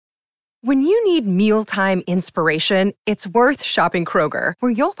When you need mealtime inspiration, it's worth shopping Kroger,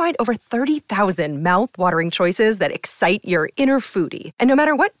 where you'll find over 30,000 mouth-watering choices that excite your inner foodie. And no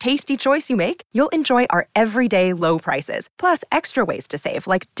matter what tasty choice you make, you'll enjoy our everyday low prices, plus extra ways to save,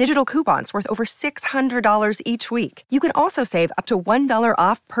 like digital coupons worth over $600 each week. You can also save up to $1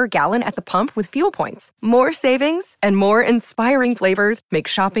 off per gallon at the pump with fuel points. More savings and more inspiring flavors make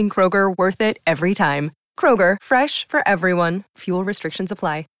shopping Kroger worth it every time. Kroger, fresh for everyone. Fuel restrictions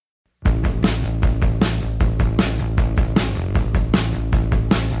apply.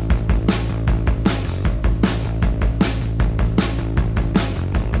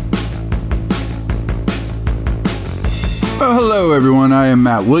 Well, hello, everyone. I am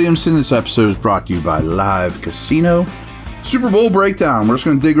Matt Williamson. This episode is brought to you by Live Casino. Super Bowl breakdown. We're just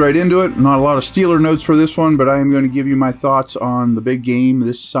going to dig right into it. Not a lot of Steeler notes for this one, but I am going to give you my thoughts on the big game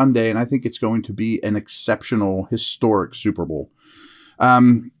this Sunday, and I think it's going to be an exceptional, historic Super Bowl.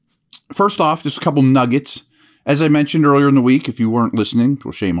 First off, just a couple nuggets. As I mentioned earlier in the week, if you weren't listening,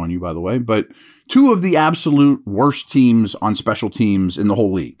 well, shame on you, by the way, but two of the absolute worst teams on special teams in the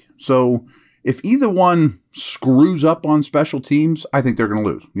whole league. So if either one screws up on special teams, I think they're going to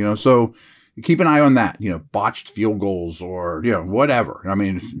lose. So keep an eye on that. Botched field goals or whatever. I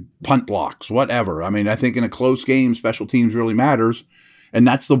mean, punt blocks, whatever. I mean, I think in a close game, special teams really matters, and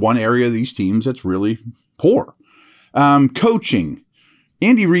that's the one area of these teams that's really poor. Coaching.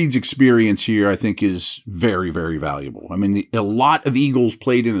 Andy Reid's experience here, I think, is very, very valuable. I mean, a lot of Eagles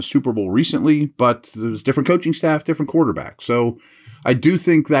played in a Super Bowl recently, but there's different coaching staff, different quarterbacks. So I do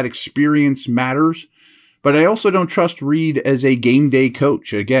think that experience matters, but I also don't trust Reid as a game day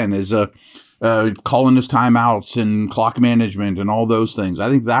coach. Again, as a calling his timeouts and clock management and all those things. I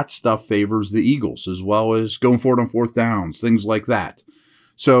think that stuff favors the Eagles, as well as going for it on fourth downs, things like that.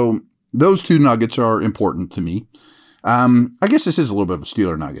 So those two nuggets are important to me. I guess this is a little bit of a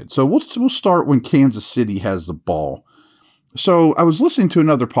Steeler nugget. So we'll start when Kansas City has the ball. So I was listening to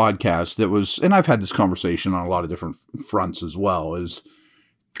another podcast that was, and I've had this conversation on a lot of different fronts as well, is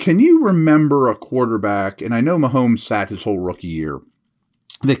can you remember a quarterback, and I know Mahomes sat his whole rookie year,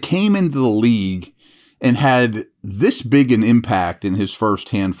 that came into the league and had this big an impact in his first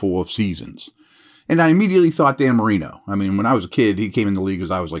handful of seasons? And I immediately thought Dan Marino. I mean, when I was a kid, he came in the league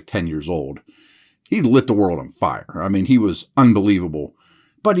as I was like 10 years old. He lit the world on fire. I mean, he was unbelievable.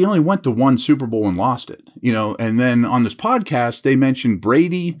 But he only went to one Super Bowl and lost it, And then on this podcast, they mentioned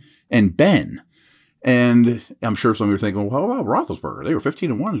Brady and Ben. And I'm sure some of you are thinking, well, how about Roethlisberger? They were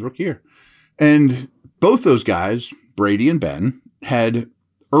 15-1 his rookie year. And both those guys, Brady and Ben, had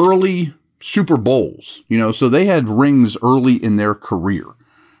early Super Bowls, so they had rings early in their career,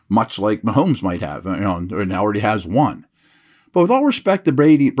 much like Mahomes might have, and already has one. But with all respect to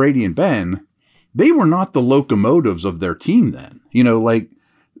Brady and Ben, they were not the locomotives of their team then.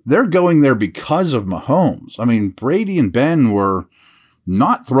 They're going there because of Mahomes. I mean, Brady and Ben were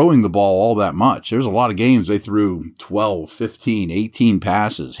not throwing the ball all that much. There's a lot of games they threw 12, 15, 18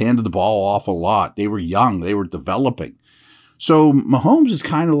 passes, handed the ball off a lot. They were young. They were developing. So Mahomes is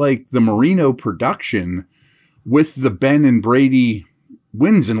kind of like the Marino production with the Ben and Brady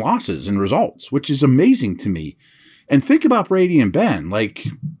wins and losses and results, which is amazing to me. And think about Brady and Ben,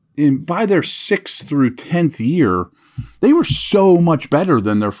 by their 6th through 10th year, they were so much better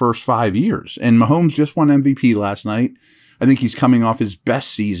than their first 5 years. And Mahomes just won MVP last night. I think he's coming off his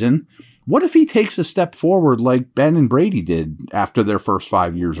best season. What if he takes a step forward like Ben and Brady did after their first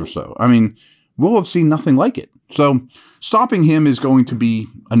 5 years or so? I mean, we'll have seen nothing like it. So stopping him is going to be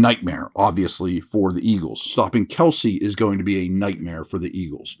a nightmare, obviously, for the Eagles. Stopping Kelce is going to be a nightmare for the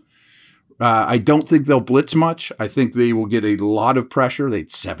Eagles. I don't think they'll blitz much. I think they will get a lot of pressure. They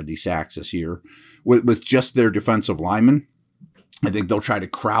had 70 sacks this year with just their defensive linemen. I think they'll try to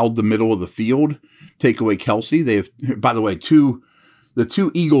crowd the middle of the field, take away Kelce. They have, by the way, the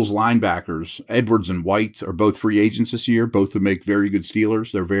two Eagles linebackers, Edwards and White, are both free agents this year. Both would make very good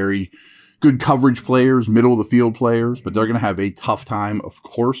Steelers. They're very good coverage players, middle of the field players, but they're going to have a tough time, of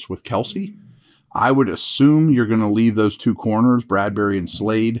course, with Kelce. I would assume you're going to leave those two corners, Bradbury and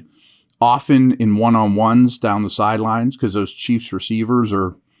Slade, often in one-on-ones down the sidelines because those Chiefs receivers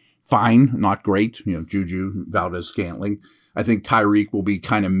are fine, not great. Juju, Valdez-Scantling. I think Tyreek will be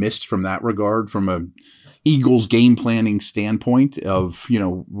kind of missed from that regard from a Eagles game planning standpoint of,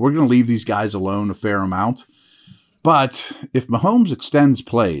 we're going to leave these guys alone a fair amount. But if Mahomes extends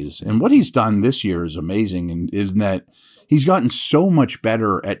plays, and what he's done this year is amazing, and is that he's gotten so much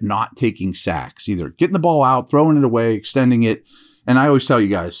better at not taking sacks, either getting the ball out, throwing it away, extending it. And I always tell you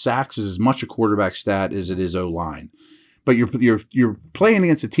guys, sacks is as much a quarterback stat as it is O-line. But you're playing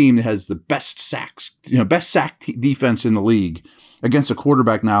against a team that has the best sacks, best sack defense in the league, against a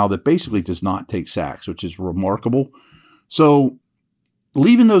quarterback now that basically does not take sacks, which is remarkable. So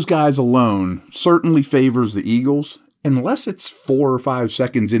leaving those guys alone certainly favors the Eagles, unless it's 4 or 5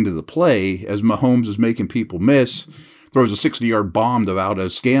 seconds into the play as Mahomes is making people miss, throws a 60-yard bomb to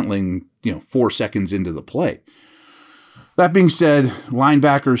Valdez-Scantling, 4 seconds into the play. That being said,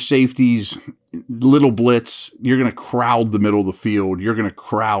 linebackers, safeties, little blitz, you're going to crowd the middle of the field. You're going to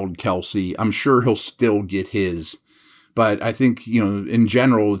crowd Kelce. I'm sure he'll still get his. But I think, in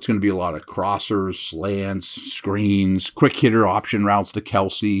general, it's going to be a lot of crossers, slants, screens, quick hitter option routes to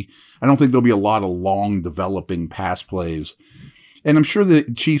Kelce. I don't think there'll be a lot of long developing pass plays. And I'm sure the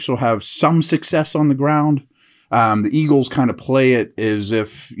Chiefs will have some success on the ground. The Eagles kind of play it as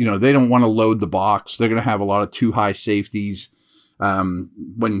if, they don't want to load the box. They're going to have a lot of too high safeties.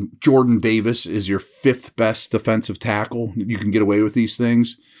 When Jordan Davis is your 5th best defensive tackle, you can get away with these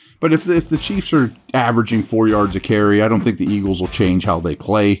things. But if the Chiefs are averaging 4 yards a carry, I don't think the Eagles will change how they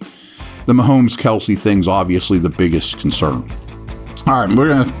play. The Mahomes-Kelce thing's obviously the biggest concern. All right, we're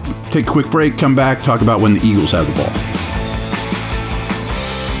going to take a quick break, come back, talk about when the Eagles have the ball.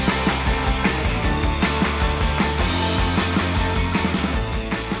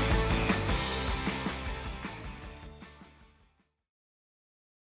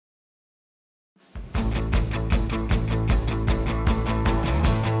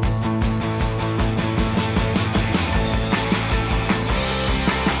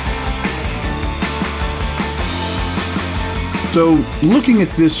 So looking at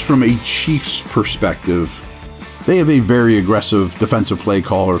this from a Chiefs perspective, they have a very aggressive defensive play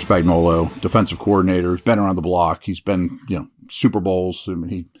caller, Spagnuolo, defensive coordinator. He's been around the block. He's been, Super Bowls. I mean,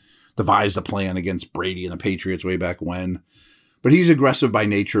 he devised a plan against Brady and the Patriots way back when. But he's aggressive by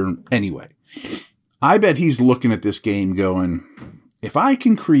nature anyway. I bet he's looking at this game going, if I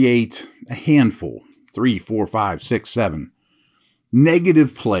can create a handful, 3, 4, 5, 6, 7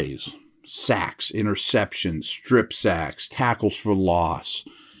 negative plays, sacks, interceptions, strip sacks, tackles for loss,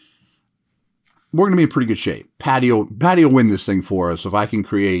 we're going to be in pretty good shape. Patty will win this thing for us if I can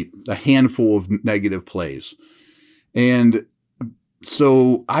create a handful of negative plays. And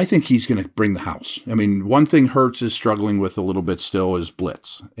so I think he's going to bring the house. I mean, one thing Hurts is struggling with a little bit still is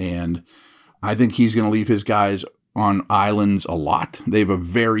blitz. And I think he's going to leave his guys on islands a lot. They have a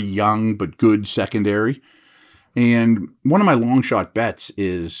very young but good secondary. And one of my long shot bets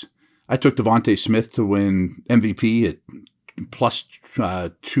is I took Devontae Smith to win MVP at plus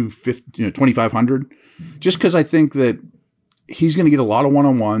 2,500, just because I think that he's going to get a lot of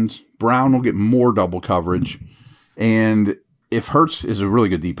one-on-ones. Brown will get more double coverage. And if Hurts is a really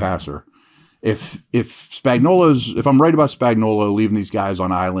good deep passer, if I'm right about Spagnuolo leaving these guys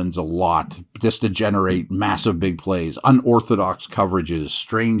on islands a lot just to generate massive big plays, unorthodox coverages,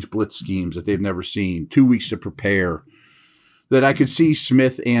 strange blitz schemes that they've never seen, 2 weeks to prepare, that I could see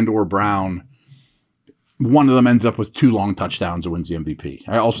Smith and or Brown, one of them ends up with 2 long touchdowns and wins the MVP.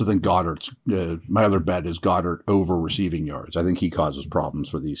 I also think Goddard's, my other bet is Goddard over receiving yards. I think he causes problems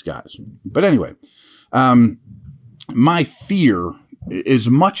for these guys. But anyway, my fear, as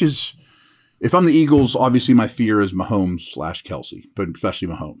much as, if I'm the Eagles, obviously my fear is Mahomes/Kelce, but especially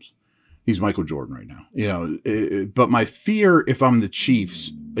Mahomes. He's Michael Jordan right now, but my fear, if I'm the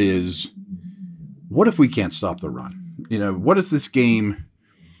Chiefs, is what if we can't stop the run? What if this game,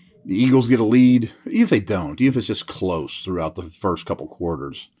 the Eagles get a lead, even if they don't, even if it's just close throughout the first couple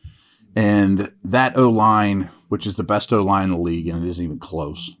quarters, and that O-line, which is the best O-line in the league, and it isn't even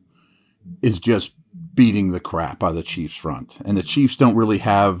close, is just beating the crap out of the Chiefs front. And the Chiefs don't really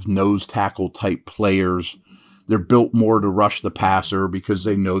have nose tackle type players. They're built more to rush the passer because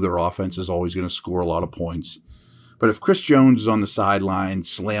they know their offense is always going to score a lot of points. But if Chris Jones is on the sideline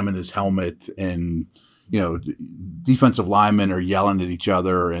slamming his helmet and, defensive linemen are yelling at each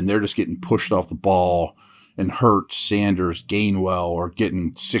other and they're just getting pushed off the ball, and Hurts, Sanders, Gainwell are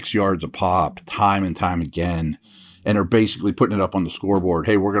getting 6 yards a pop time and time again, and are basically putting it up on the scoreboard.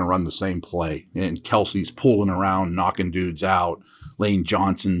 Hey, we're going to run the same play. And Kelce's pulling around, knocking dudes out. Lane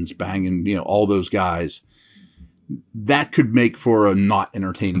Johnson's banging, all those guys. That could make for a not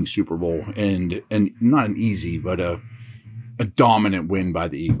entertaining Super Bowl, and not an easy, but a dominant win by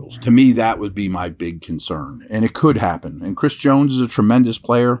the Eagles. To me, that would be my big concern. And it could happen. And Chris Jones is a tremendous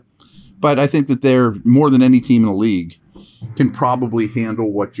player, but I think that they're, more than any team in the league, can probably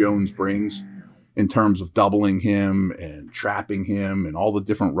handle what Jones brings in terms of doubling him and trapping him and all the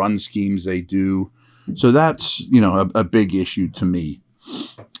different run schemes they do. So that's, a big issue to me.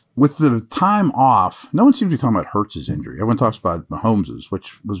 With the time off, no one seems to be talking about Hurts' injury. Everyone talks about Mahomes's,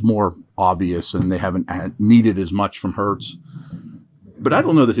 which was more obvious, and they haven't needed as much from Hurts. But I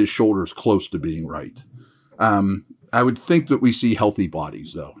don't know that his shoulder is close to being right. I would think that we see healthy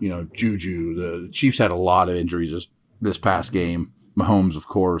bodies, though. You know, Juju, the Chiefs had a lot of injuries this past game. Mahomes, of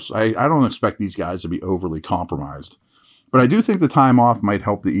course. I don't expect these guys to be overly compromised. But I do think the time off might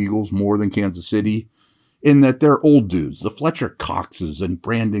help the Eagles more than Kansas City in that they're old dudes. The Fletcher Coxes and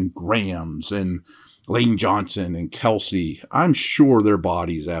Brandon Grahams and Lane Johnson and Kelsey. I'm sure their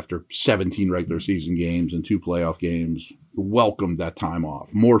bodies, after 17 regular season games and 2 playoff games, welcomed that time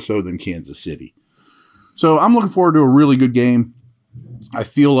off, more so than Kansas City. So I'm looking forward to a really good game. I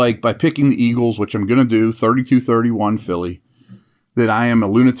feel like by picking the Eagles, which I'm going to do, 32-31 Philly, that I am a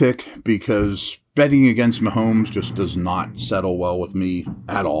lunatic because betting against Mahomes just does not settle well with me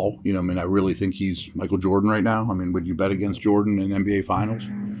at all. You know, I mean, I really think he's Michael Jordan right now. I mean, would you bet against Jordan in NBA Finals?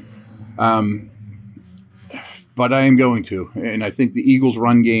 But I am going to. And I think the Eagles'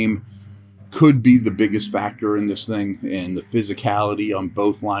 run game could be the biggest factor in this thing. And the physicality on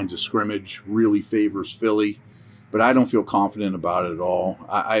both lines of scrimmage really favors Philly. But I don't feel confident about it at all.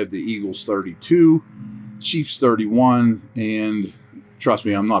 I have the Eagles 32, Chiefs 31, and trust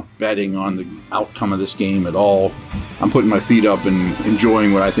me, I'm not betting on the outcome of this game at all. I'm putting my feet up and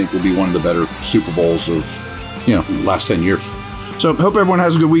enjoying what I think will be one of the better Super Bowls of, the last 10 years. So hope everyone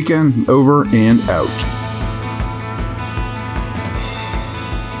has a good weekend. Over and out.